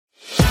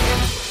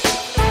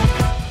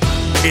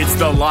It's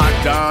the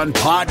Locked On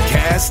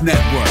Podcast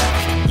Network,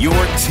 your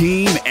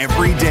team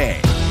every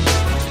day.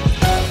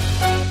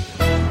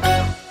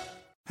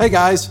 Hey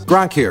guys,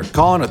 Gronk here,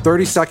 calling a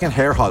 30-second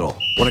hair huddle.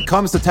 When it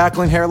comes to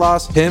tackling hair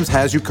loss, Hims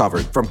has you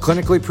covered. From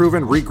clinically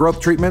proven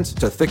regrowth treatments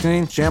to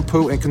thickening,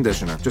 shampoo, and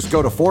conditioner. Just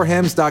go to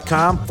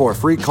 4hims.com for a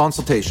free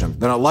consultation.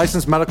 Then a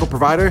licensed medical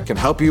provider can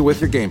help you with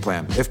your game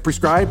plan. If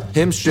prescribed,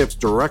 Hims ships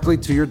directly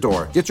to your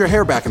door. Get your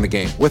hair back in the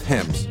game with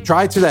Hims.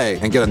 Try today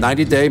and get a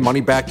 90-day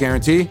money-back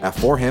guarantee at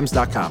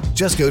 4hims.com.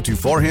 Just go to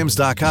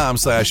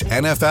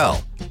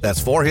 4hims.com/NFL.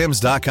 That's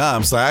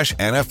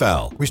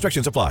 4hims.com/NFL.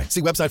 Restrictions apply.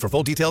 See website for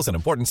full details and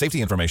important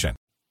safety information.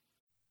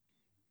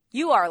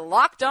 You are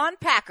Locked On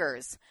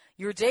Packers,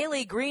 your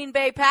daily Green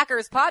Bay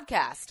Packers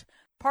podcast,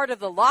 part of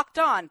the Locked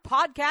On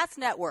Podcast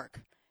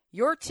Network,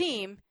 your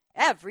team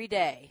every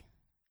day.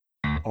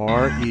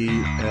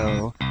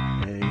 RELAX.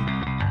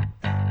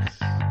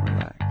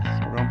 Relax.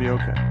 We're going to be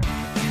okay.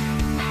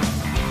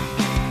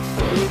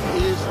 It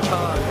is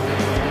time.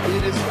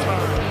 It is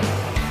time.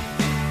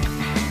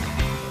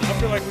 I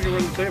feel like we can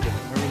run the table.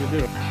 I really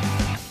do.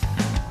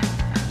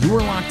 You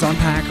are Locked On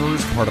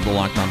Packers, part of the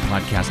Locked On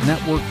Podcast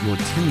Network, your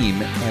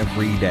team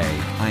every day.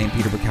 I am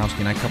Peter Bukowski,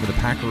 and I cover the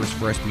Packers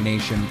for SB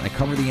Nation. I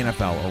cover the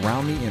NFL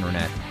around the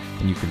internet,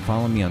 and you can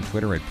follow me on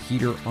Twitter at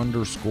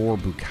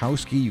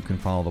Peter_Bukowski. You can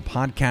follow the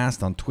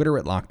podcast on Twitter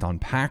at Locked On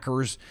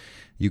Packers.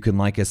 You can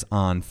like us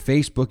on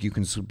Facebook. You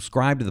can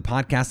subscribe to the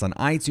podcast on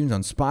iTunes,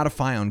 on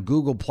Spotify, on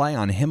Google Play,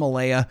 on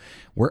Himalaya.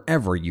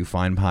 Wherever you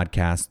find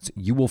podcasts,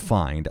 you will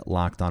find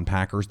Locked On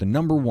Packers, the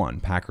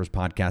 #1 Packers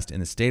podcast in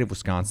the state of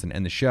Wisconsin,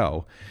 and the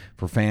show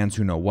for fans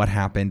who know what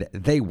happened.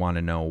 They want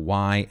to know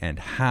why and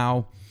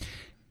how.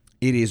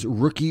 It is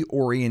rookie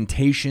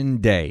orientation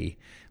day.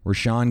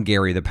 Rashan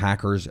Gary, the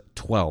Packers'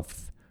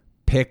 12th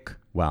pick.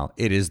 Well,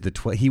 it is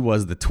he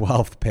was the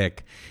 12th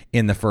pick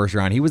in the first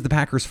round. He was the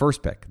Packers'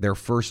 first pick, their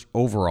first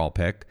overall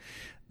pick,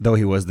 though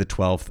he was the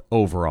 12th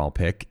overall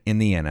pick in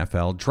the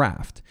NFL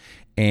draft.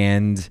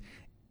 And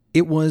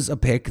it was a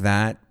pick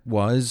that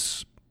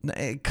was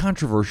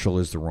controversial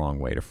is the wrong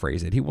way to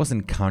phrase it. He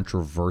wasn't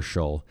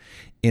controversial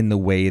in the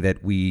way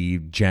that we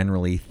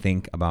generally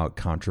think about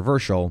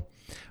controversial,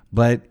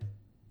 but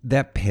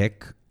that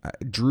pick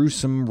drew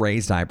some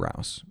raised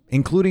eyebrows,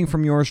 including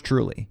from yours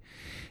truly.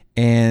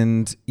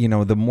 And, you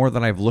know, the more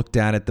that I've looked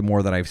at it, the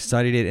more that I've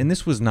studied it, and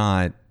this was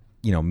not,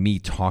 me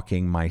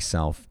talking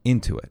myself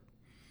into it.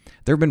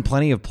 There have been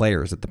plenty of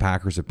players that the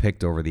Packers have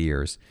picked over the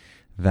years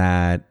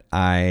that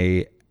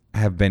I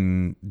have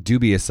been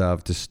dubious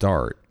of to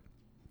start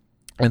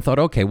and thought,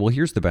 okay, well,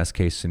 here's the best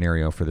case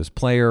scenario for this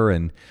player.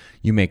 And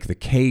you make the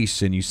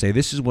case and you say,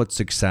 this is what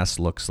success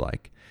looks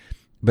like.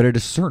 But at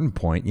a certain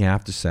point, you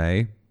have to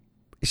say,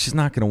 it's just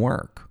not going to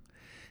work.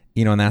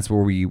 And that's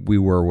where we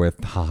were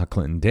with HaHa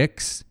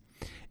Clinton-Dix.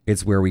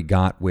 It's where we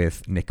got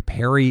with Nick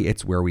Perry.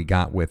 It's where we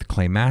got with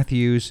Clay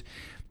Matthews.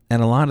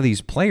 And a lot of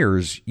these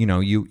players,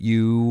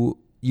 you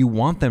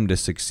want them to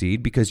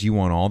succeed because you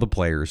want all the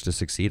players to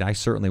succeed. I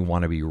certainly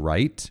want to be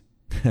right.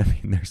 I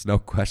mean, there's no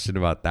question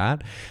about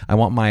that. I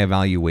want my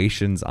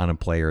evaluations on a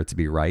player to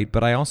be right.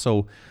 But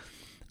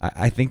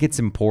I think it's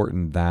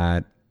important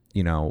that,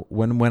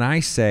 when I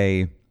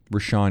say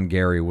Rashan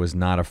Gary was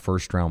not a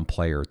first-round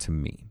player to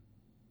me,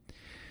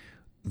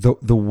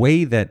 the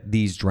way that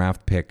these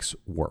draft picks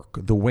work,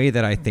 the way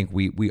that I think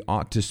we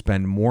ought to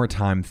spend more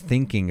time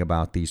thinking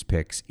about these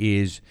picks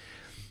is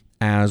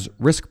as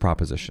risk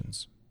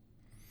propositions.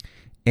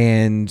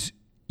 And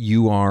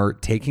you are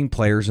taking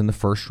players in the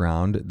first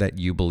round that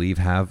you believe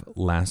have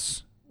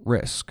less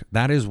risk.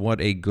 That is what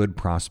a good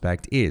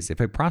prospect is. If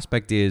a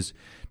prospect is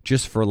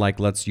just for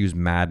let's use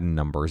Madden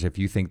numbers, if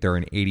you think they're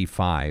an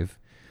 85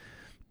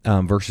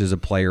 versus a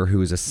player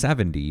who is a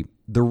 70,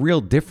 the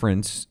real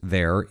difference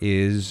there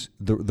is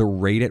the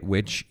rate at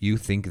which you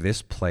think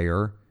this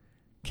player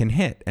can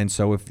hit. And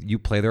so if you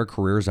play their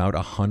careers out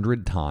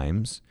 100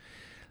 times,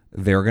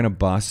 they're going to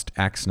bust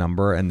X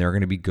number and they're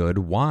going to be good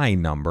Y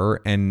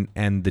number. And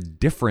the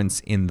difference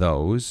in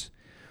those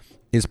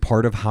is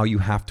part of how you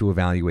have to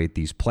evaluate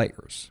these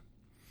players.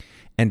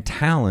 And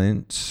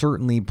talent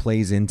certainly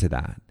plays into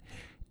that.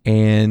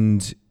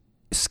 And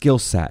skill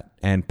set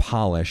and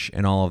polish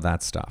and all of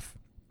that stuff.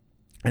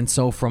 And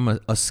so from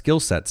a skill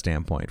set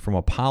standpoint, from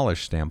a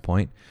polish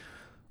standpoint,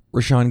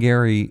 Rashan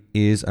Gary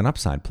is an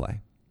upside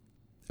play.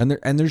 And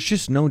there's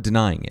just no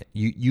denying it.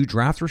 You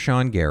draft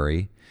Rashan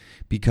Gary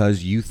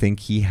because you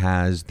think he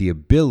has the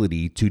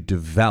ability to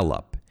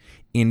develop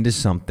into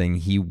something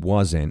he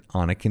wasn't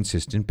on a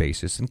consistent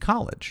basis in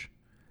college.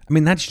 I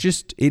mean,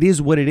 it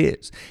is what it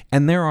is.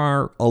 And there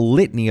are a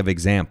litany of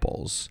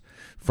examples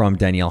from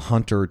Danielle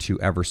Hunter to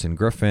Everson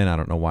Griffin. I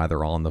don't know why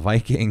they're all in the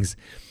Vikings.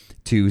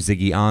 To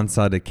Ziggy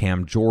Ansah, to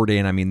Cam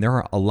Jordan. I mean, there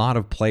are a lot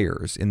of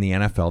players in the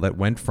NFL that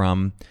went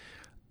from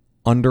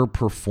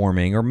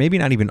underperforming, or maybe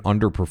not even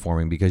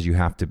underperforming because you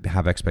have to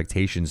have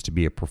expectations to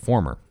be a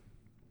performer.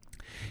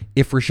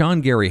 If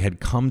Rashan Gary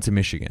had come to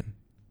Michigan,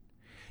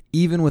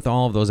 even with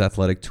all of those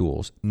athletic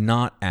tools,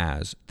 not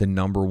as the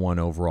 #1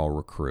 overall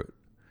recruit,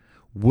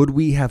 would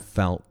we have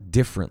felt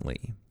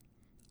differently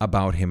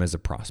about him as a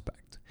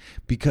prospect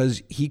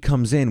because he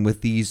comes in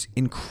with these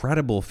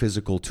incredible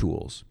physical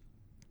tools.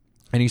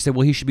 And you say,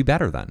 well, he should be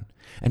better then.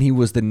 And he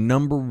was the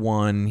number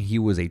one. He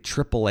was a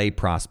AAA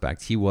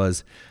prospect. He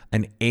was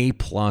an A+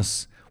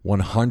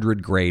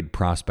 100 grade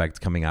prospect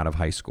coming out of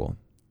high school.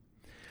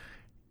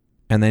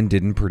 And then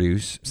didn't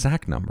produce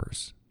sack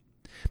numbers.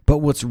 But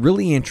what's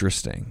really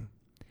interesting,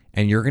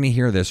 and you're going to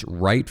hear this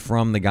right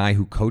from the guy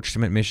who coached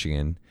him at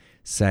Michigan,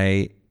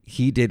 say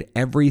he did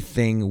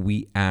everything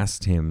we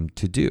asked him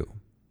to do.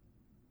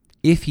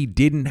 If he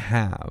didn't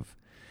have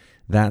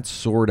that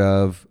sort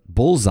of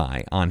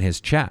bullseye on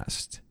his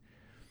chest,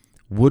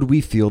 would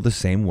we feel the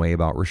same way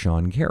about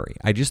Rashan Gary?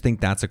 I just think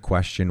that's a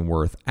question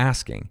worth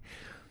asking.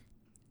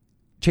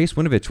 Chase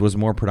Winovich was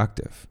more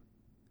productive.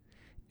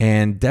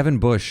 And Devin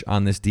Bush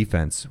on this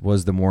defense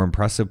was the more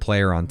impressive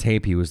player on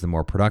tape. He was the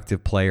more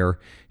productive player.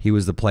 He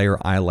was the player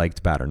I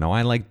liked better. Now,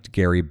 I liked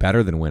Gary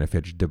better than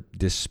Winovich,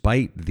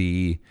 despite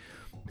the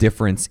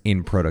difference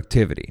in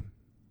productivity.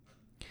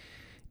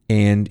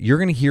 And you're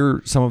going to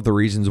hear some of the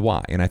reasons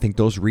why. And I think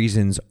those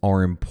reasons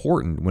are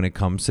important when it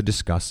comes to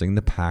discussing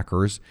the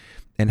Packers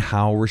and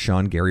how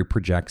Rashan Gary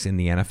projects in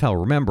the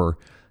NFL. Remember,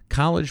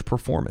 college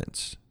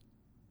performance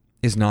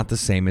is not the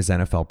same as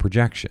NFL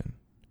projection.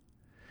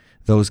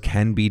 Those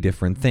can be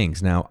different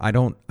things. Now, I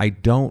don't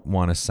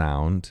want to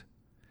sound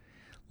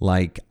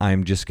like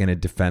I'm just going to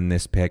defend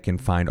this pick and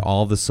find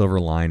all the silver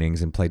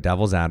linings and play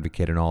devil's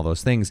advocate and all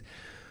those things.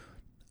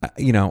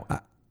 I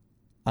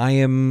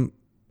am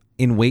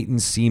in wait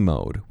and see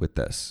mode with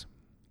this.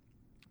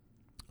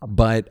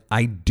 But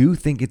I do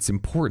think it's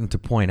important to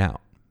point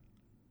out,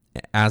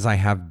 as I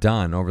have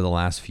done over the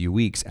last few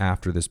weeks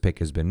after this pick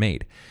has been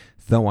made,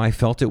 though I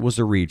felt it was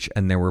a reach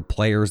and there were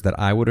players that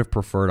I would have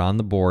preferred on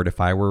the board if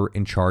I were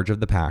in charge of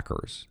the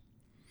Packers,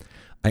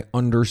 I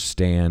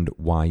understand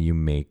why you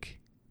make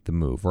the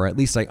move, or at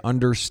least I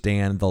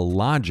understand the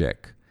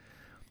logic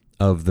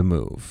of the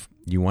move.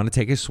 You want to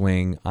take a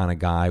swing on a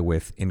guy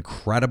with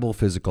incredible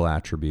physical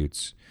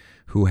attributes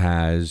who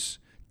has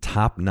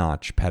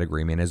top-notch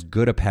pedigree, I mean, as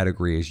good a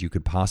pedigree as you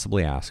could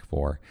possibly ask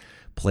for,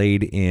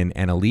 played in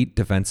an elite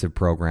defensive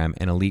program,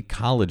 an elite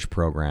college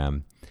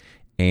program,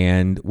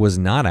 and was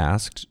not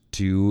asked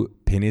to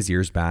pin his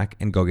ears back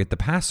and go get the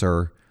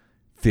passer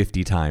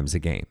 50 times a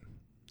game.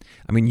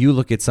 I mean, you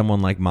look at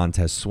someone like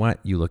Montez Sweat,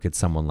 you look at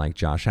someone like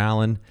Josh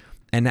Allen,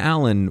 and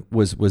Allen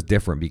was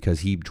different because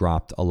he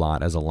dropped a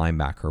lot as a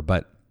linebacker,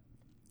 but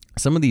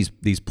some of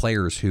these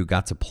players who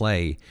got to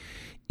play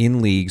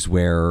in leagues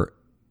where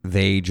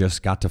they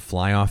just got to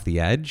fly off the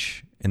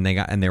edge and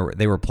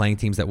they were playing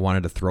teams that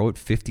wanted to throw it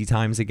 50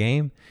 times a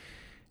game,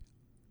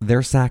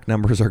 their sack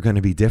numbers are going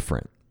to be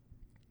different.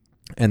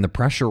 And the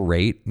pressure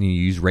rate, and you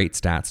use rate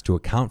stats to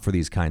account for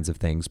these kinds of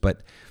things,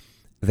 but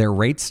their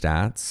rate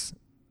stats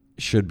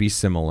should be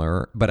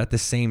similar. But at the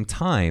same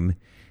time,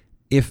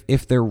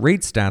 if their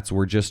rate stats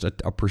were just a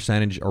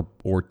percentage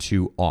or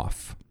two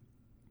off,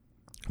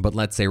 but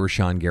let's say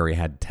Rashan Gary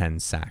had 10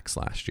 sacks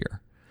last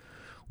year,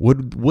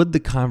 would the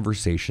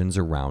conversations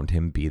around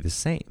him be the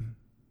same?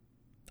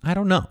 I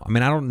don't know. I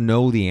mean, I don't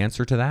know the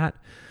answer to that,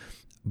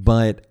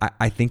 but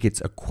I think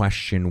it's a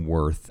question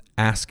worth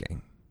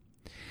asking.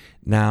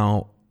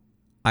 Now,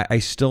 I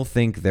still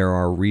think there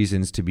are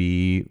reasons to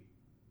be,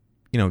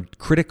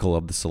 critical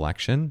of the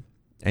selection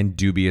and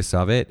dubious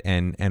of it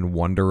and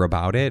wonder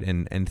about it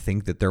and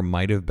think that there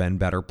might have been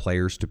better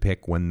players to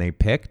pick when they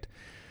picked.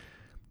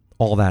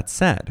 All that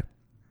said,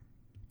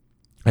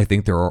 I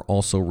think there are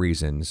also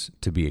reasons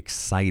to be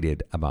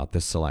excited about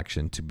this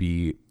selection, to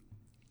be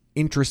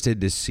interested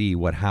to see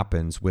what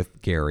happens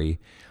with Gary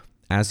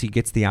as he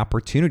gets the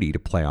opportunity to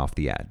play off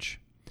the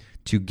edge,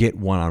 to get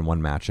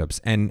one-on-one matchups.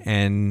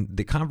 And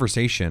the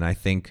conversation, I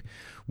think,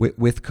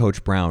 with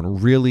Coach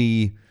Brown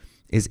really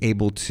is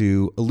able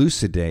to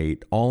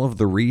elucidate all of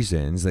the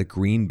reasons that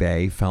Green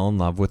Bay fell in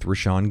love with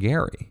Rashan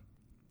Gary.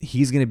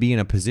 He's going to be in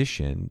a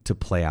position to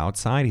play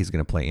outside. He's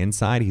going to play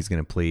inside. He's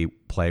going to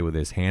play with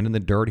his hand in the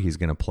dirt. He's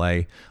going to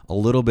play a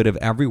little bit of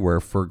everywhere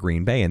for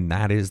Green Bay, and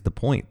that is the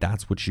point.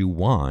 That's what you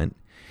want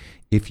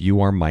if you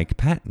are Mike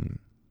Patton.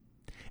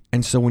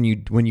 And so when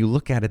you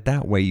look at it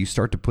that way, you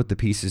start to put the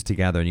pieces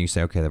together and you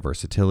say, okay, the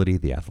versatility,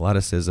 the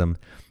athleticism,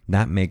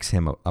 that makes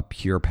him a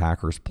pure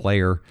Packers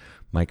player.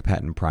 Mike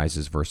Patton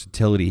prizes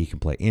versatility. He can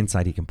play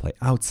inside. He can play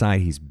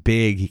outside. He's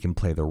big. He can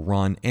play the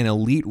run. An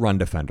elite run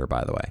defender,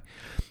 by the way.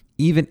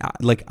 Even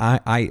like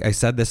I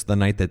said this the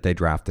night that they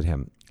drafted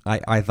him.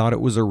 I thought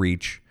it was a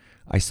reach.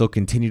 I still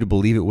continue to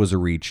believe it was a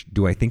reach.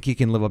 Do I think he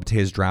can live up to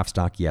his draft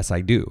stock? Yes,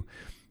 I do.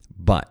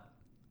 But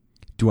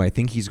do I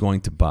think he's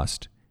going to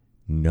bust?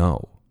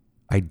 No.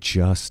 I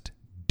just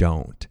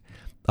don't.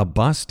 A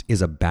bust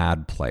is a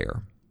bad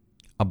player.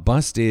 A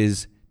bust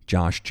is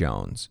Josh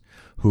Jones,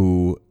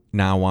 who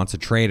now wants a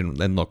trade.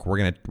 And look, we're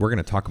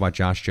gonna talk about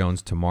Josh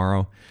Jones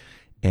tomorrow,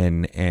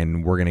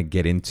 and we're gonna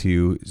get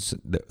into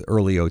the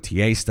early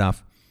OTA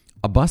stuff.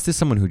 A bust is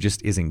someone who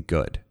just isn't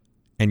good,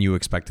 and you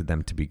expected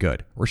them to be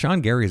good.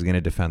 Rashan Gary is going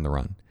to defend the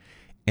run,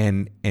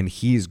 and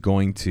he's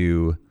going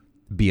to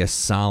be a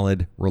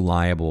solid,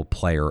 reliable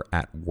player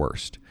at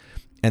worst.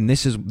 And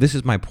this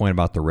is my point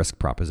about the risk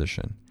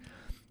proposition.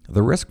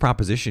 The risk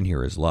proposition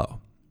here is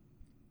low.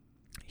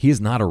 He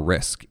is not a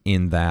risk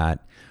in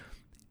that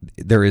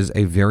there is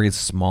a very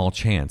small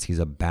chance he's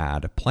a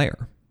bad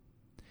player.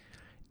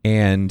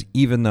 And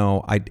even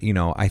though I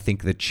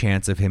think the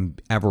chance of him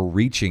ever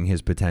reaching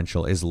his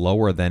potential is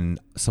lower than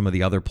some of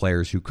the other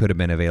players who could have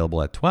been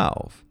available at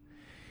 12,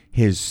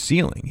 his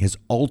ceiling, his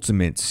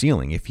ultimate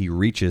ceiling, if he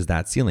reaches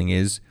that ceiling,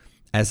 is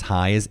as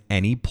high as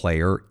any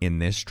player in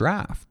this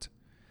draft.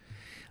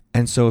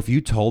 And so if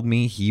you told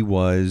me he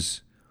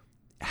was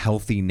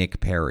healthy Nick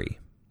Perry,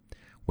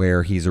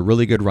 where he's a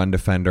really good run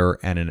defender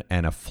and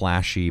a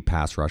flashy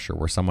pass rusher,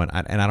 where someone,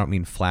 and I don't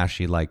mean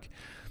flashy like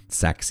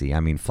sexy, I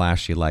mean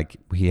flashy like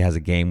he has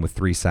a game with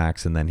 3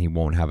 sacks and then he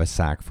won't have a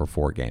sack for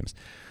 4 games.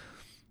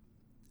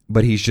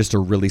 But he's just a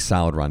really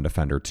solid run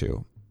defender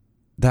too.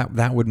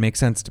 That would make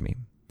sense to me.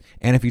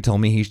 And if you told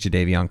me he's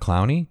Jadeveon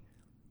Clowney,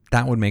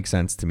 that would make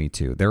sense to me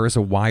too. There is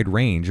a wide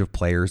range of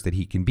players that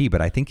he can be,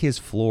 but I think his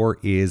floor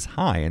is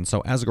high. And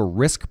so as a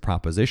risk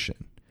proposition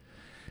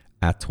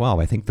at 12,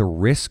 I think the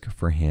risk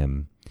for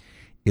him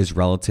is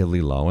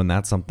relatively low, and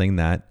that's something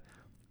that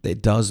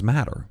it does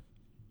matter.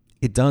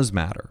 It does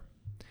matter.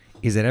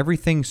 Is it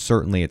everything?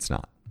 Certainly it's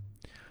not.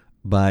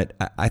 But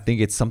I think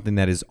it's something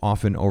that is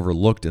often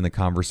overlooked in the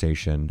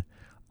conversation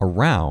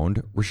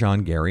around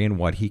Rashan Gary and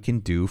what he can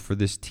do for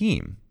this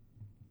team.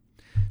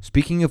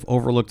 Speaking of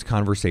overlooked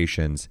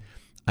conversations,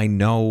 I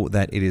know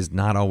that it is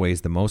not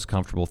always the most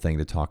comfortable thing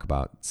to talk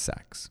about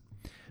sex,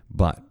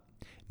 but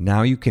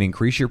now you can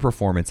increase your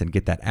performance and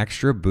get that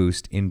extra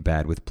boost in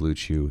bed with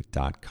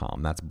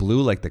BlueChew.com. That's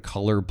blue like the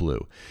color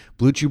blue.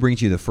 Blue Chew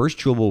brings you the first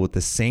chewable with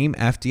the same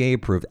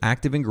FDA-approved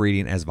active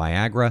ingredient as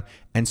Viagra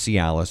and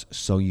Cialis,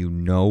 so you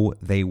know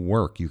they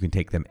work. You can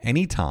take them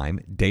anytime,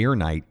 day or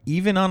night,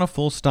 even on a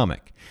full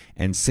stomach.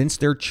 And since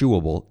they're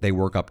chewable, they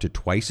work up to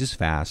twice as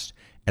fast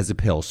as a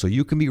pill, so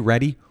you can be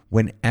ready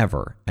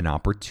whenever an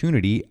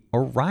opportunity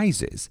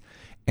arises.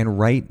 And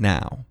right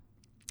now,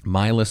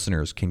 my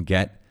listeners can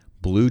get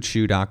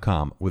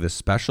BlueChew.com with a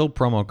special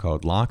promo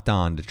code locked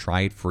on to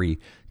try it free.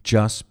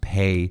 Just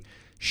pay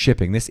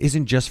shipping. This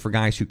isn't just for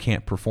guys who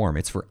can't perform.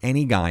 It's for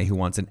any guy who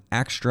wants an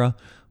extra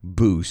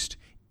boost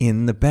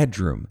in the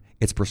bedroom.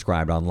 It's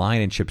prescribed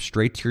online and shipped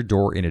straight to your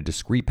door in a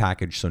discreet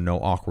package, so no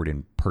awkward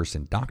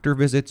in-person doctor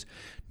visits,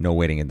 no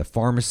waiting in the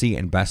pharmacy,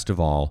 and best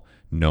of all,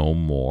 no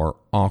more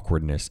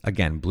awkwardness.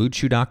 Again,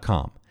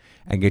 BlueChew.com,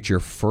 and get your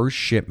first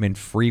shipment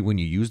free when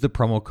you use the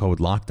promo code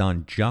locked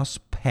on.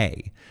 Just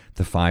pay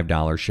the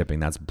 $5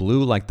 shipping. That's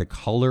blue like the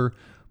color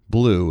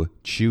blue.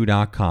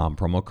 Chew.com,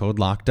 promo code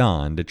locked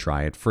on to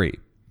try it free.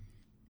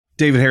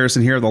 David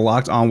Harrison here, the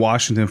Locked On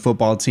Washington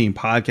Football Team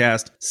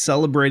podcast,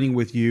 celebrating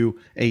with you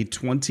a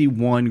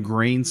 21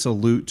 grain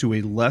salute to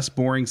a less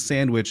boring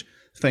sandwich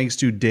thanks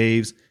to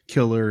Dave's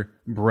Killer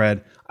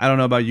Bread. I don't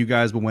know about you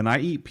guys, but when I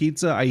eat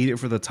pizza, I eat it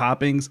for the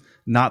toppings,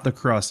 not the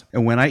crust.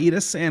 And when I eat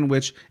a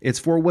sandwich, it's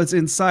for what's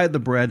inside the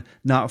bread,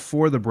 not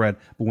for the bread.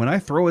 But when I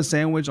throw a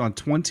sandwich on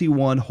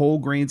 21 whole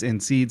grains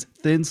and seeds,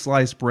 thin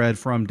sliced bread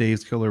from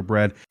Dave's Killer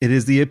Bread, it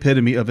is the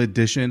epitome of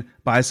addition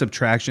by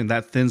subtraction.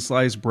 That thin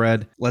sliced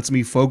bread lets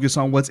me focus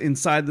on what's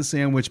inside the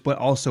sandwich, but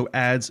also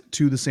adds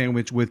to the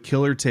sandwich with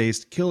killer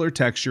taste, killer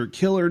texture,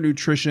 killer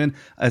nutrition,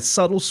 a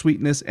subtle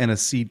sweetness, and a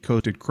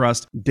seed-coated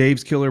crust.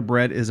 Dave's Killer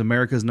Bread is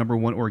America's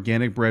 #1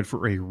 organic bread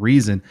for a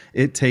reason.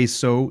 It tastes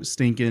so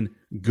stinking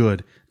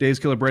good. Dave's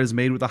Killer Bread is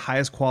made with the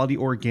highest quality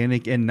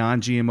organic and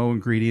non-GMO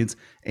ingredients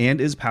and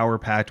is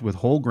power-packed with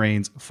whole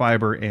grains,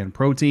 fiber, and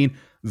protein.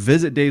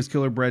 Visit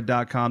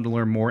daveskillerbread.com to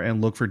learn more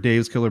and look for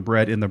Dave's Killer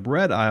Bread in the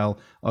bread aisle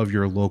of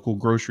your local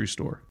grocery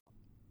store.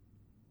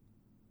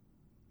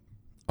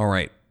 All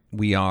right.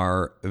 We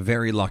are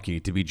very lucky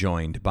to be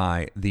joined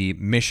by the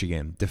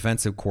Michigan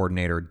defensive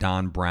coordinator,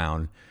 Don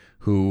Brown,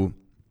 who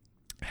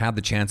had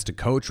the chance to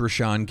coach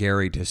Rashan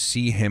Gary, to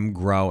see him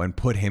grow and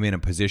put him in a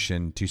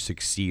position to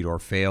succeed or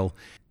fail.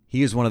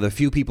 He is one of the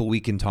few people we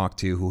can talk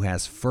to who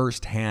has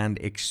firsthand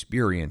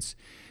experience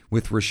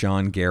with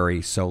Rashan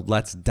Gary. So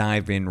let's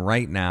dive in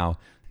right now.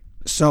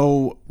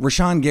 So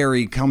Rashan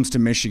Gary comes to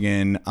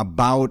Michigan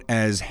about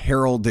as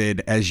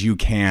heralded as you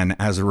can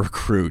as a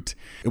recruit.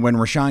 When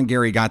Rashan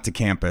Gary got to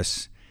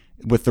campus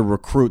with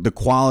the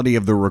quality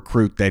of the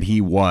recruit that he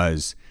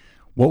was,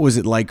 what was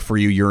it like for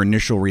you, your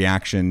initial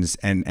reactions,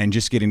 and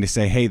just getting to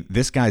say, hey,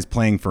 this guy's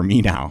playing for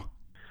me now?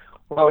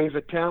 Well, he's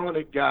a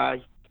talented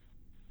guy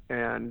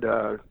and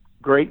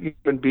great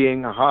human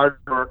being, a hard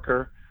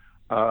worker.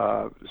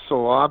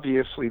 So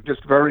obviously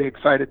just very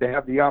excited to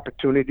have the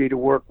opportunity to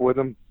work with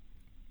him.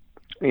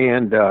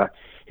 And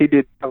he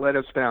did let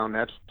us down,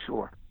 that's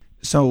sure.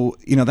 So,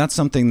 that's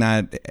something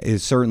that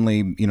is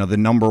certainly, the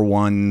number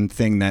one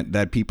thing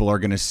that people are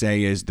going to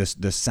say is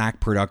the sack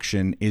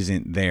production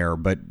isn't there.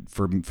 But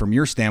from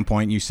your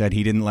standpoint, you said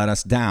he didn't let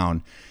us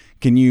down.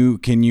 Can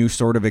you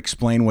sort of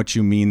explain what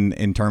you mean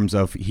in terms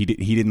of he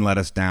didn't let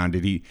us down?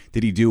 Did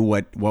he do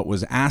what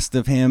was asked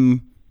of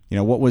him?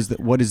 What is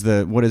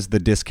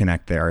the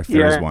disconnect there, if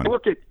there is one?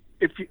 Look,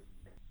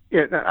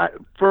 Yeah,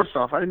 first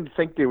off, I didn't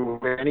think there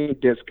was any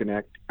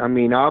disconnect. I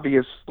mean,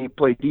 obviously, he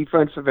played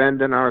defensive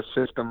end in our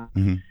system,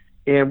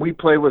 and we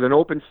play with an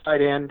open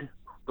side end,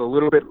 a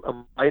little bit of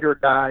a lighter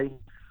guy,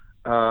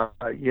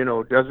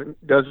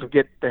 doesn't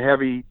get the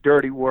heavy,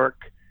 dirty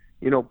work,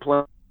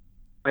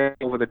 playing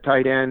over the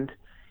tight end.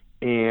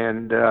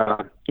 And,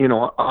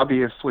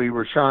 obviously,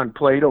 Rashan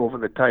played over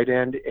the tight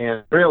end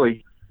and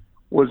really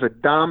was a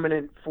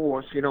dominant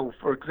force.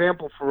 For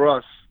example, for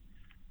us,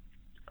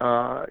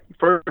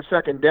 first or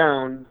second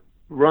down,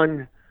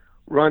 run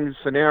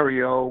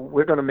scenario,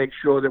 we're going to make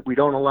sure that we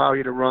don't allow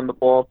you to run the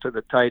ball to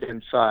the tight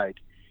end side.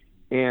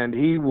 And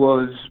he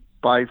was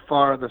by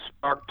far the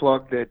spark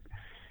plug that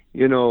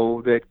he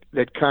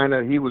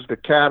was the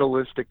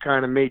catalyst that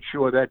kind of made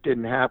sure that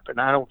didn't happen.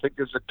 I don't think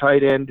there's a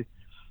tight end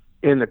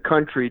in the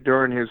country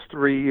during his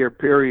 3-year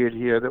period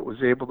here that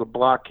was able to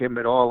block him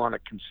at all on a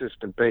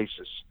consistent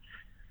basis.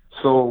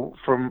 So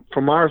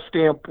from our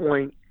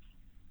standpoint,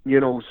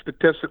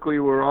 statistically,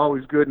 we're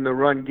always good in the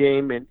run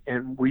game,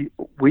 and we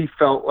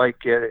felt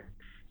like it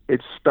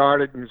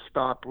started and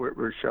stopped with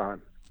Rashan.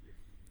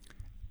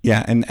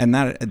 Yeah, and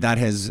that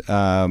has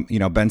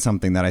been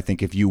something that I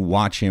think if you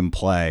watch him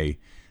play,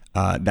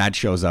 that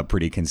shows up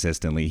pretty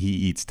consistently. He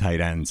eats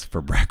tight ends for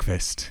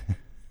breakfast.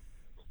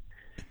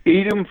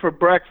 Eat them for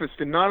breakfast,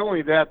 and not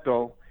only that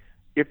though,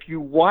 if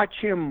you watch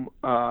him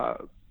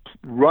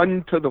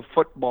run to the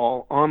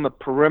football on the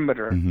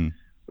perimeter.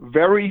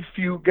 Very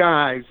few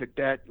guys at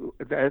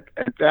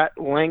that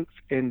length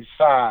and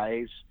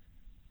size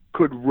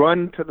could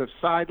run to the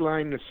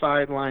sideline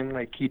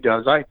like he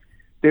does.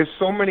 There's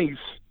so many.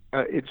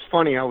 It's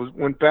funny. I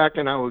went back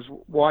and I was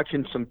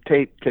watching some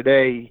tape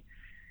today,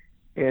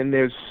 and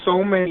there's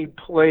so many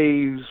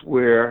plays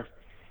where,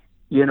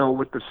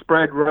 with the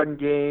spread run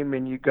game,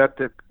 and you got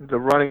the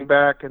running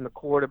back and the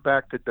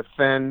quarterback to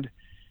defend.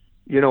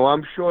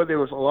 I'm sure there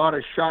was a lot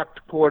of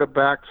shocked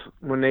quarterbacks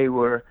when they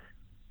were,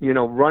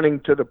 running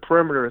to the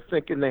perimeter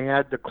thinking they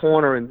had the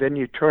corner, and then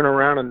you turn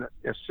around and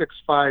a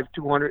 6'5",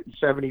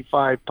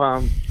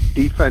 275-pound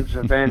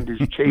defensive end is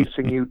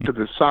chasing you to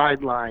the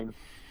sideline.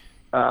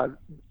 And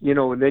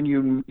then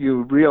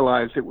you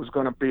realize it was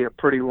going to be a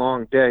pretty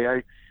long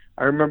day.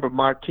 I remember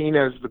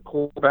Martinez, the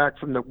quarterback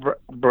from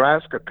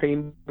Nebraska,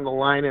 came on the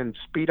line in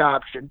speed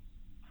option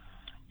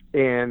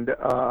and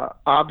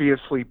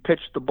obviously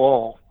pitched the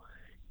ball.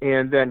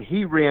 And then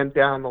he ran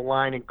down the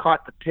line and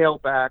caught the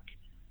tailback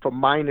for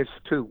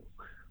 -2.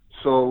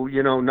 So,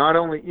 not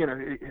only,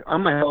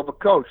 I'm a hell of a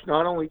coach.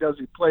 Not only does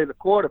he play the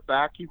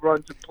quarterback, he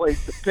runs and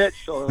plays the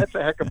pitch. So that's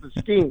a heck of a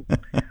scheme.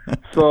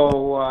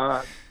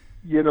 So,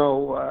 he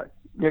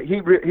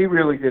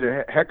really did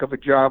a heck of a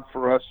job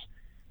for us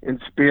in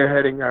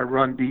spearheading our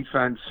run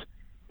defense,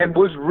 and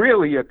was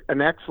really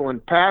an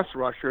excellent pass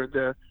rusher.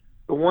 The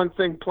one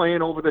thing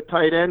playing over the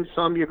tight end,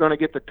 you're going to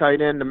get the tight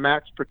end to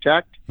max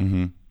protect.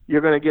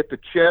 You're going to get the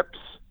chips,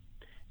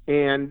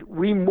 and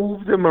we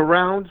moved him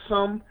around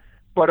some,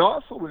 but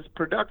also his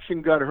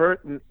production got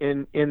hurt in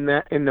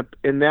the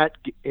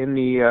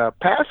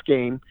pass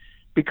game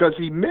because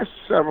he missed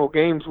several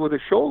games with a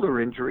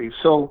shoulder injury.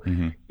 So,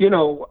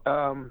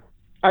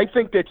 I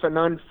think that's an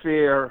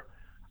unfair,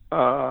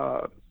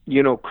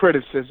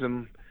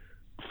 criticism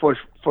for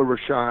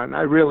Rashan.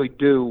 I really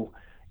do.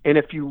 And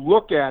if you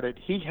look at it,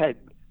 he had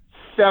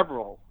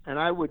several, and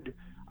I would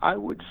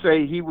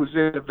say he was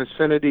in the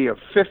vicinity of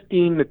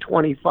 15 to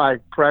 25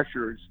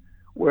 pressures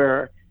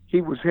where he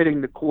was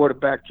hitting the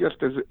quarterback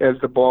just as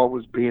the ball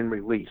was being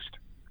released.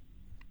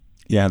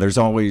 Yeah, that's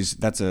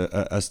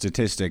a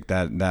statistic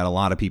that a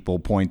lot of people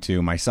point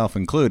to, myself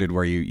included,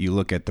 where you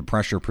look at the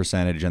pressure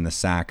percentage and the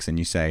sacks and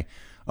you say,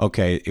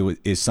 okay,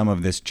 is some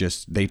of this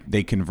just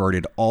they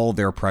converted all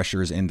their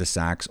pressures into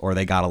sacks, or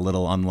they got a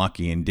little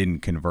unlucky and didn't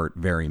convert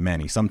very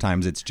many.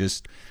 Sometimes it's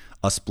just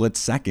a split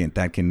second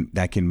that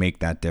can make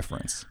that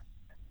difference.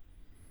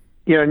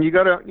 Yeah, and you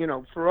got to,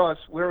 for us,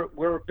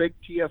 we're a big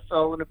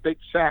TFL and a big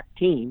sack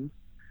team,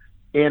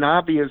 and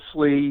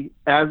obviously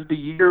as the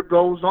year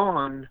goes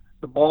on,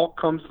 the ball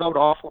comes out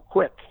awful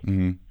quick.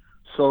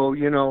 So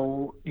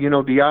the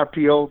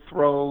RPO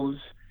throws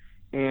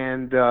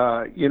and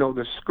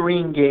the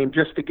screen game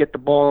just to get the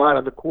ball out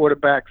of the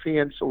quarterback's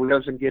hand so he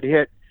doesn't get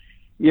hit.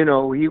 He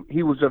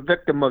was a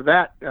victim of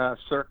that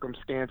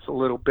circumstance a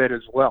little bit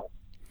as well.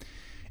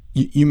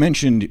 You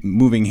mentioned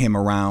moving him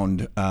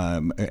around,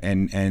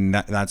 and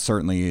that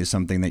certainly is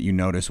something that you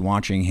notice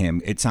watching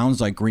him. It sounds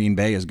like Green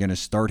Bay is going to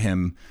start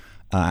him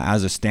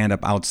as a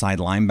stand-up outside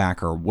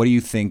linebacker. What do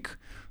you think,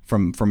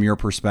 from your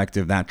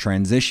perspective, that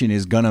transition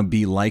is going to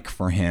be like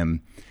for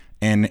him?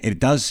 And it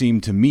does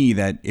seem to me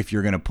that if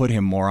you're going to put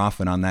him more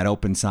often on that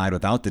open side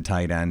without the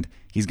tight end,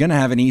 he's going to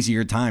have an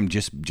easier time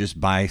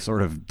just by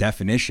sort of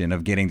definition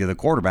of getting to the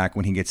quarterback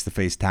when he gets to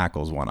face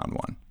tackles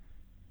one-on-one.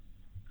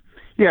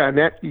 Yeah, and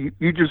that you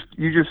just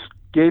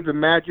gave the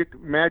magic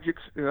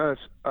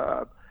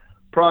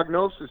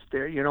prognosis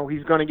there.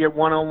 He's going to get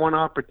one-on-one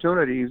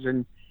opportunities,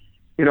 and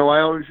I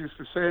always used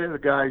to say to the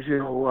guys,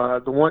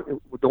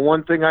 the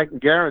one thing I can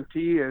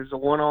guarantee is a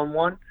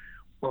one-on-one.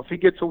 Well, if he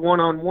gets a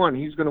one-on-one,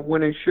 he's going to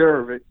win his share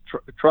of it.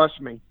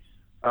 Trust me.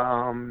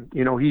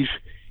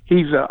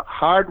 He's a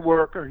hard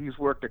worker. He's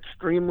worked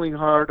extremely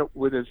hard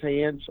with his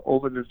hands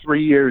over the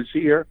 3 years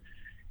here.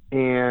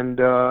 And,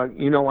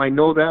 I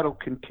know that'll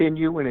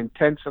continue and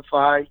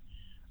intensify.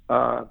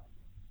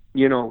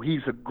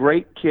 He's a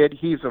great kid.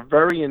 He's a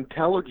very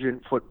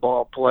intelligent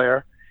football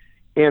player.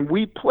 And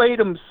we played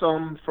him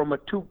some from a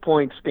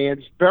 2-point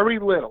stance, very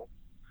little.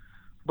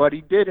 But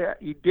he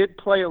did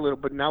play a little,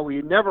 but now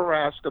we never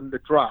asked him to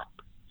drop.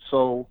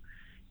 So,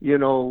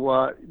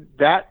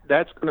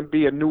 that's going to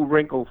be a new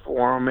wrinkle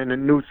for him and a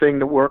new thing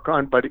to work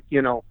on. But,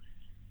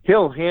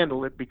 he'll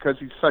handle it because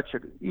he's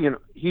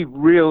he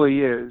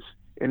really is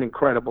an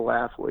incredible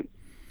athlete.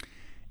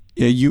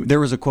 Yeah, there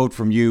was a quote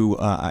from you,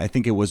 I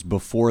think it was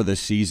before the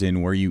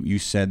season, where you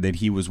said that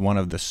he was one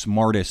of the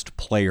smartest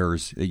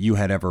players that you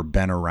had ever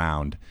been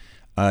around.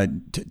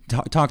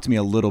 Talk to me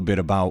a little bit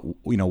about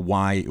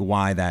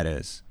why that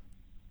is.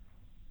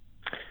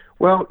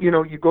 Well,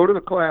 you go to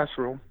the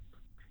classroom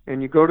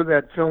and you go to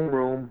that film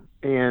room,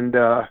 and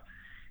the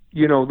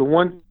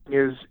one thing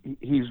is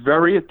he's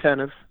very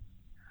attentive.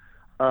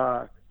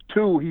 2,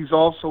 he's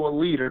also a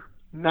leader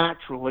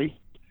naturally.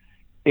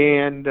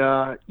 And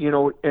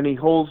and he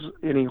holds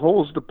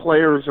the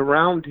players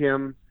around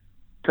him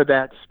to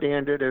that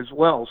standard as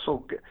well.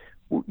 So,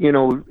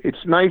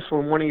 it's nice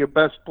when one of your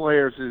best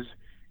players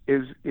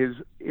is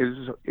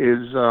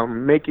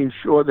making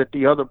sure that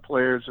the other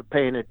players are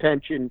paying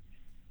attention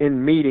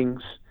in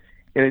meetings,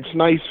 and it's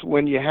nice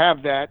when you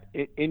have that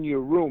in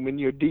your room, in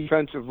your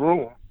defensive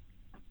room.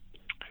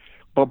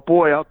 But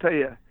boy, I'll tell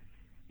you,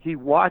 he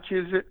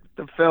watches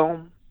the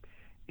film.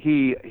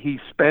 He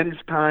spends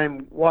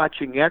time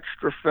watching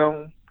extra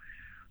film,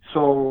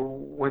 so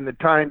when the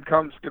time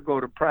comes to go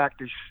to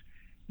practice,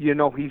 he's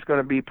going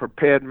to be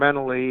prepared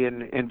mentally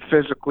and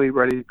physically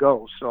ready to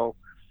go. So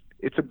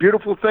it's a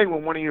beautiful thing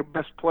when one of your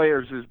best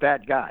players is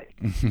that guy.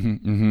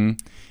 Mm-hmm.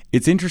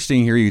 It's interesting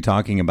to hear you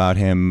talking about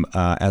him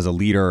as a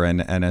leader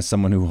and as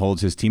someone who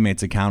holds his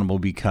teammates accountable,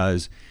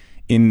 because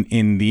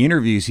in the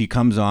interviews, he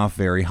comes off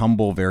very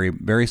humble, very,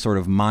 very sort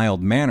of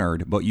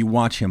mild-mannered, but you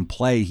watch him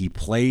play. He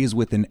plays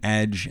with an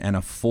edge and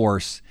a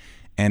force,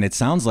 and it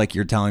sounds like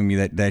you're telling me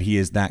that he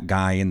is that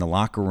guy in the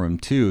locker room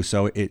too.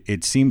 So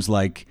it seems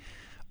like,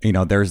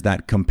 there's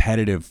that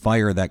competitive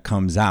fire that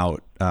comes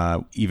out,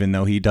 even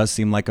though he does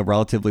seem like a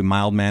relatively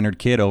mild-mannered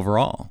kid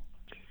overall.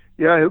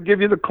 Yeah, he'll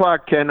give you the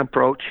Clark Kent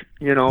approach.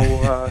 He's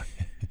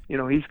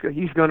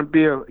going to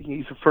be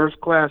he's a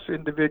first-class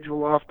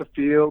individual off the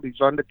field. He's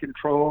under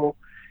control.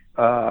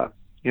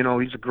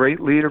 He's a great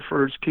leader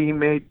for his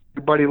teammate.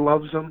 Everybody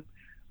loves him.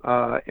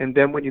 And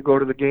then when you go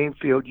to the game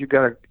field, you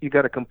got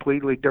a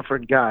completely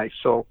different guy.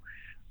 So,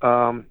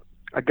 a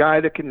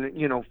guy that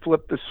can,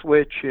 flip the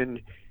switch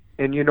and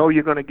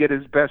you're going to get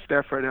his best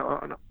effort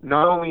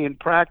not only in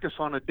practice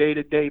on a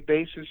day-to-day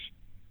basis,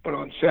 but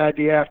on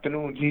Saturday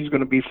afternoons, he's going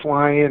to be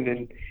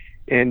flying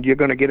and you're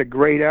going to get a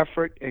great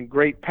effort and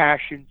great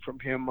passion from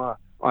him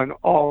on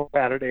all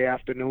Saturday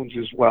afternoons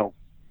as well.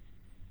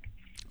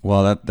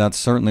 Well, that's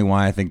certainly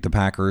why I think the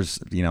Packers,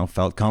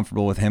 felt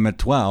comfortable with him at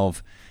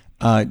 12.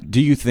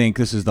 Do you think,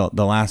 this is the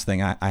last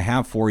thing I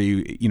have for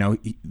you,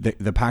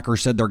 the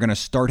Packers said they're going to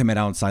start him at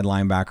outside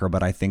linebacker,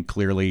 but I think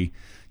clearly,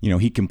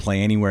 he can play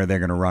anywhere. They're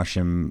going to rush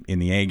him in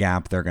the A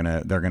gap. They're going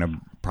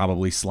to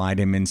probably slide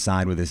him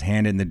inside with his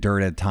hand in the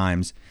dirt at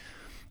times.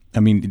 I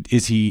mean,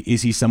 is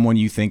he someone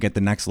you think at the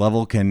next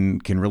level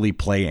can really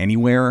play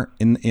anywhere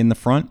in the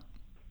front?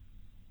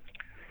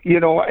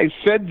 I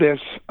said this.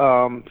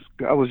 I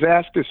was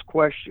asked this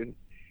question.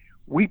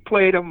 We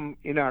played him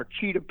in our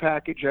cheetah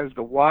package as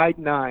the wide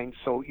 9,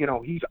 so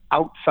he's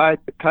outside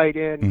the tight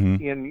end.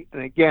 Mm-hmm.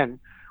 And again,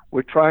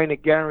 we're trying to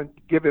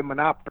give him an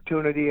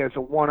opportunity as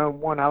a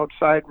one-on-one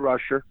outside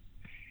rusher.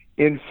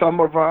 In some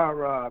of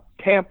our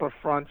Tampa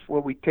fronts, where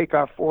we take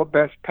our 4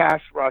 best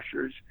pass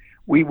rushers,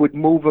 we would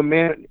move him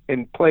in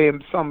and play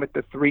him some at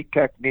the 3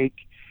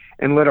 technique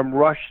and let him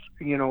rush,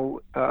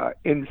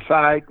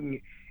 inside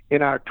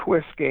in our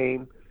twist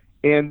game.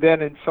 And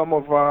then in some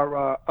of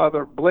our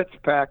other blitz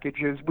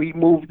packages, we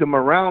moved them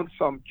around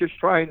some, just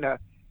trying to,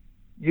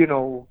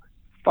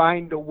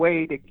 find a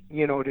way to,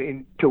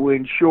 to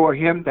ensure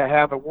him to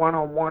have a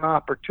one-on-one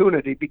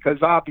opportunity,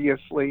 because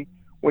obviously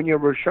when you're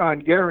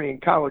Rashan Gary in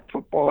college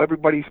football,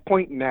 everybody's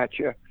pointing at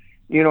you,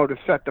 to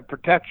set the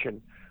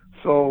protection.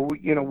 So,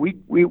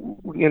 we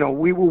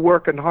were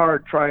working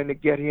hard trying to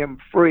get him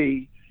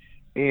free,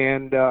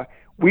 and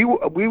we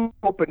were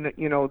hoping that,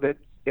 that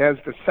as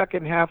the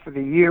second half of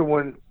the year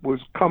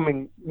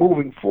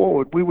moving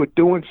forward, we were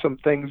doing some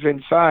things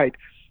inside.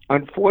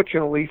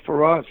 Unfortunately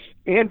for us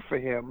and for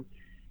him,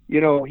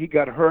 he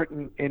got hurt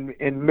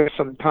and missed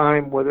some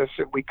time with us,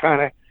 and we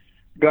kind of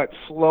got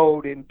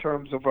slowed in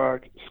terms of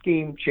our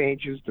scheme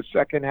changes the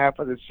second half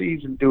of the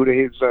season due to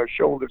his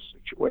shoulder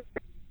situation.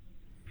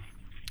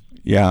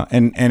 Yeah,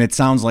 and it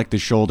sounds like the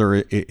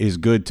shoulder is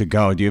good to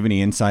go. Do you have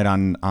any insight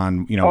on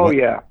Oh,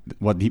 yeah.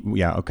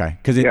 Okay.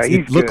 Because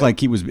it looked good. like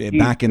he was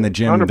back in the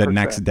gym 100%. The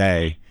next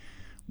day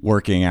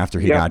working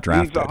after he got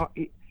drafted.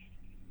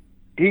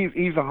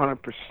 He's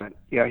 100%.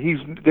 Yeah,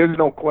 there's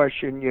no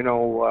question.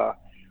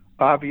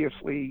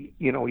 Obviously,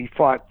 he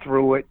fought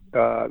through it,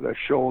 the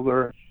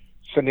shoulder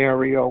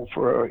scenario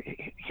for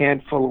a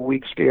handful of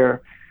weeks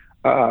there.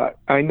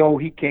 I know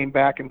he came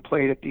back and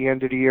played at the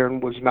end of the year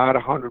and was not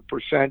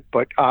 100%,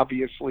 but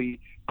obviously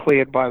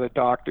cleared by the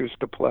doctors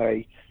to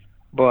play.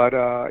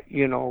 But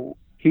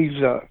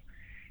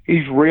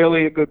he's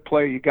really a good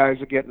player. You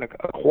guys are getting a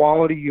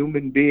quality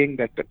human being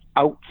that's an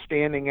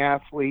outstanding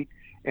athlete,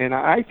 and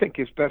I think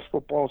his best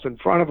football's in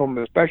front of him,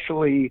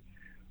 especially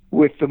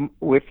with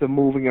the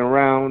moving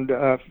around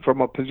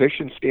from a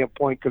position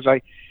standpoint. Because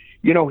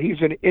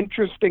he's an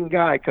interesting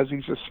guy because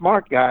he's a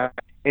smart guy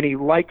and he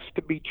likes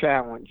to be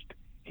challenged.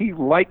 He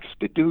likes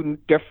to do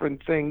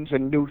different things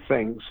and new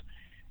things,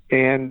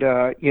 and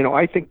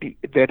I think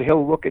that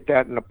he'll look at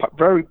that in a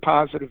very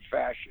positive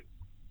fashion.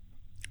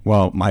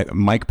 Well,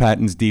 Mike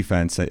Patton's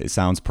defense, it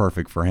sounds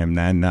perfect for him.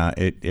 Then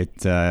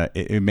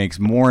it makes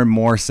more and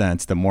more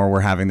sense the more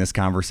we're having this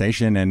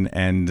conversation,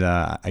 and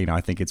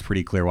I think it's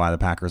pretty clear why the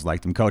Packers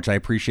liked him. Coach, I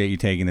appreciate you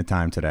taking the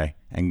time today,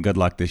 and good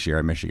luck this year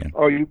at Michigan.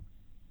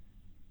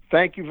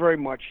 Thank you very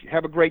much.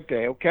 Have a great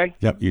day. Okay.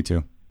 Yep, you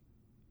too.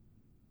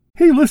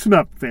 Hey, listen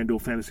up,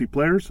 FanDuel fantasy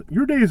players.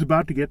 Your day is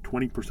about to get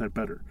 20%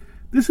 better.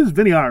 This is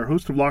Vinny Iyer,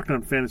 host of Locked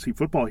On Fantasy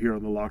Football here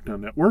on the Locked On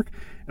Network,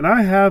 and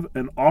I have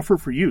an offer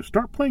for you.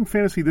 Start playing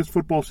fantasy this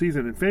football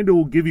season, and FanDuel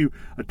will give you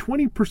a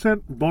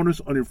 20%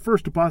 bonus on your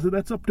first deposit.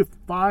 That's up to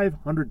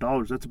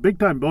 $500. That's a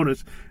big-time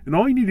bonus, and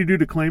all you need to do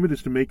to claim it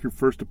is to make your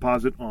first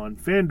deposit on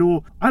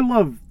FanDuel. I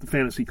love the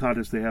fantasy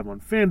contests they have on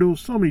FanDuel.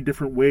 So many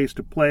different ways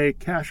to play,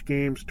 cash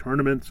games,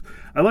 tournaments.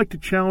 I like to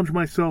challenge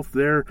myself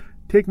there.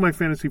 Take my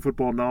fantasy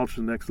football knowledge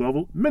to the next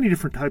level. Many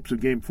different types of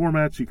game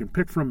formats you can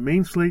pick from: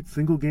 main slate,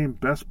 single game,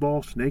 best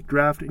ball, snake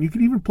draft, and you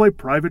can even play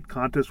private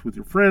contests with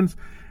your friends.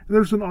 And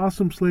there's an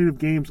awesome slate of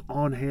games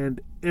on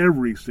hand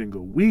every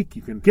single week.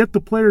 You can get the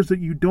players that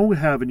you don't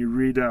have in your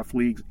redraft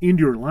leagues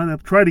into your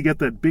lineup. Try to get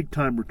that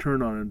big-time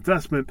return on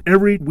investment.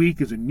 Every week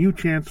is a new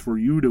chance for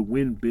you to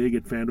win big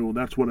at FanDuel, and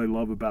that's what I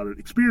love about it.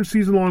 Experience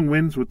season-long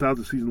wins without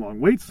the season-long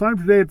waits. Sign up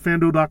today at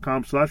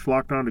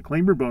FanDuel.com/LockedOn to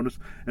claim your bonus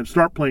and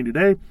start playing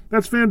today.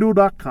 That's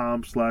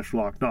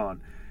FanDuel.com/LockedOn.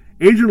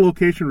 Age and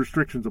location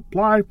restrictions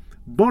apply.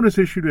 Bonus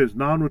issued as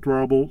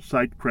non-withdrawable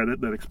site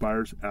credit that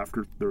expires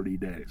after 30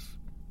 days.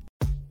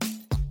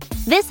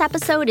 This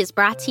episode is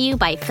brought to you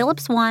by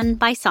Philips One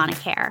by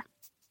Sonicare.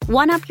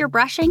 One up your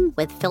brushing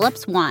with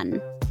Philips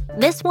One.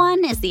 This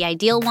one is the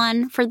ideal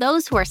one for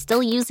those who are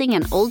still using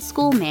an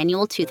old-school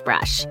manual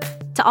toothbrush.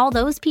 To all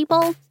those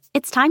people,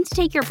 it's time to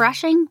take your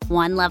brushing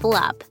one level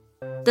up.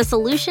 The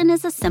solution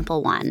is a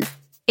simple one.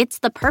 It's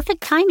the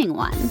perfect timing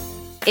one.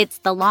 It's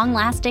the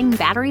long-lasting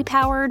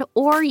battery-powered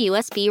or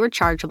USB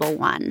rechargeable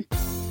one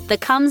that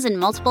comes in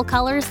multiple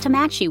colors to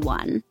match you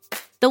one.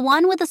 The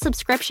one with a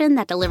subscription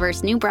that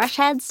delivers new brush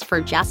heads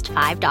for just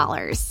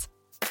 $5.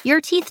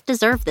 Your teeth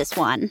deserve this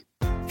one.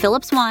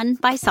 Philips One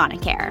by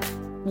Sonicare.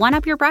 One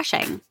up your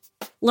brushing.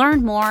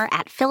 Learn more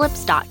at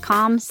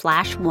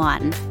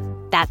philips.com/one.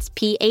 That's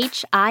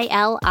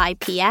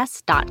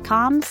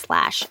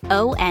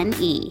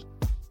PHILIPS.com/ONE.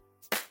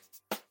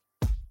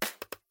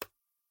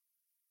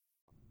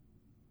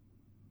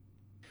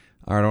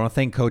 All right, I want to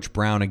thank Coach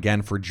Brown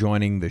again for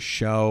joining the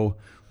show.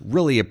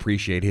 Really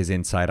appreciate his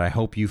insight. I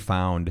hope you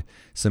found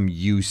some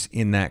use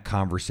in that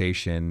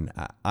conversation.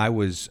 I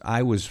was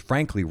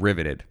frankly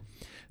riveted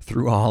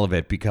through all of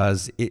it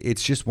because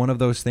it's just one of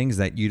those things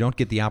that you don't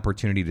get the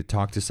opportunity to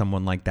talk to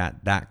someone like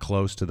that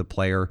close to the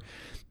player.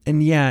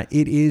 And yeah,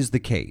 it is the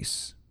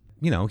case.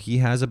 He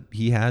has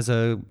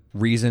a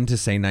reason to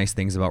say nice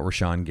things about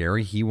Rashan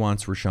Gary. He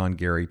wants Rashan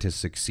Gary to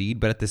succeed,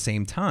 but at the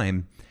same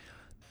time,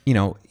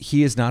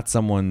 he is not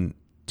someone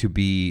to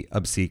be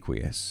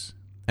obsequious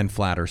and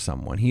flatter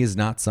someone. He is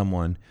not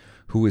someone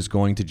who is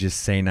going to just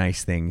say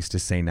nice things to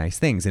say nice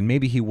things. And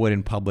maybe he would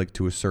in public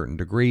to a certain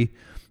degree,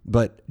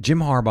 but Jim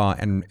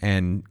Harbaugh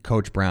and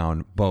Coach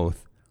Brown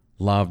both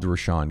loved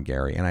Rashan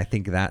Gary. And I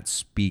think that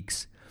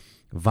speaks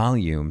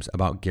volumes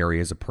about Gary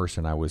as a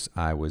person. I was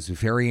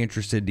very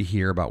interested to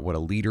hear about what a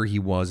leader he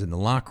was in the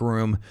locker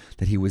room,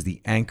 that he was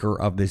the anchor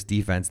of this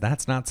defense.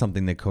 That's not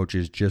something that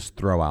coaches just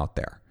throw out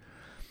there.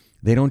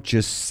 They don't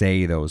just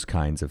say those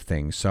kinds of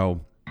things.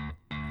 So,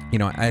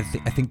 I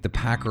think the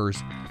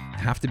Packers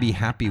have to be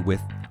happy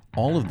with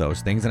all of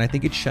those things, and I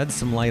think it sheds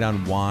some light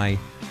on why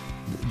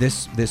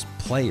this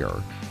player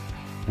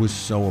was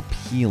so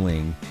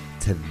appealing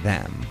to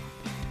them.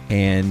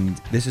 And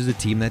this is a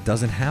team that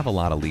doesn't have a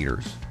lot of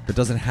leaders, that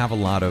doesn't have a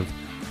lot of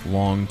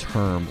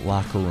long-term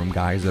locker room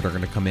guys that are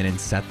going to come in and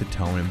set the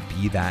tone and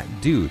be that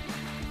dude.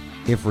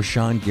 If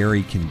Rashan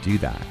Gary can do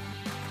that,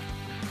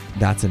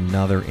 that's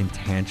another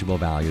intangible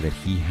value that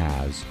he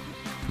has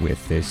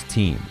with this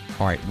team.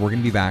 All right, we're going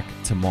to be back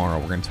tomorrow.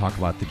 We're going to talk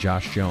about the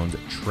Josh Jones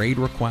trade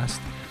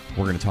request.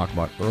 We're going to talk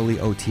about early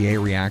OTA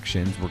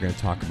reactions. We're going to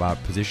talk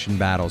about position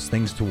battles,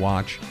 things to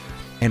watch,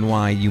 and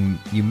why you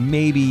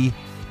maybe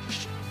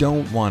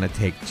don't want to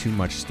take too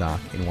much stock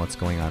in what's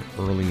going on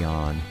early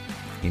on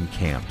in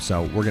camp.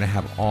 So we're going to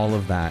have all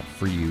of that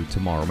for you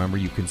tomorrow. Remember,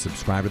 you can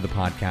subscribe to the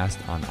podcast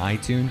on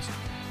iTunes,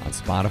 on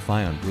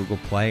Spotify, on Google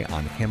Play,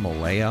 on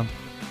Himalaya.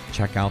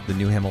 Check out the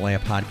new Himalaya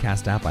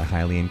podcast app. I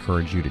highly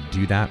encourage you to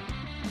do that.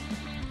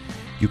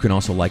 You can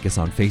also like us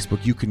on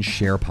Facebook. You can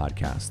share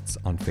podcasts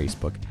on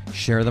Facebook.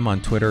 Share them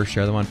on Twitter,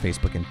 share them on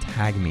Facebook, and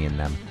tag me in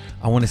them.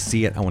 I want to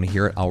see it. I want to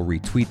hear it. I'll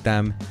retweet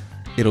them.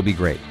 It'll be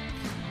great.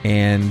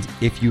 And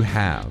if you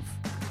have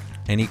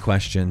any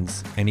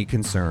questions, any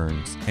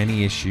concerns,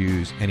 any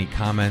issues, any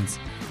comments,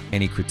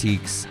 any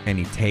critiques,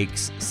 any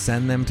takes,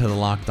 send them to the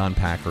Locked On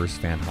Packers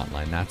fan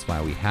hotline. That's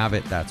why we have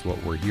it. That's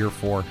what we're here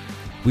for.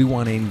 We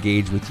want to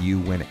engage with you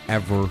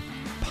whenever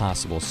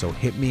possible. So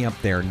hit me up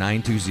there,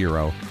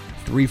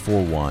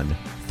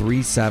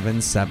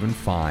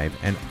 920-341-3775,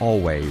 and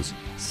always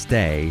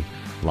stay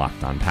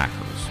Locked On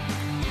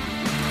Packers.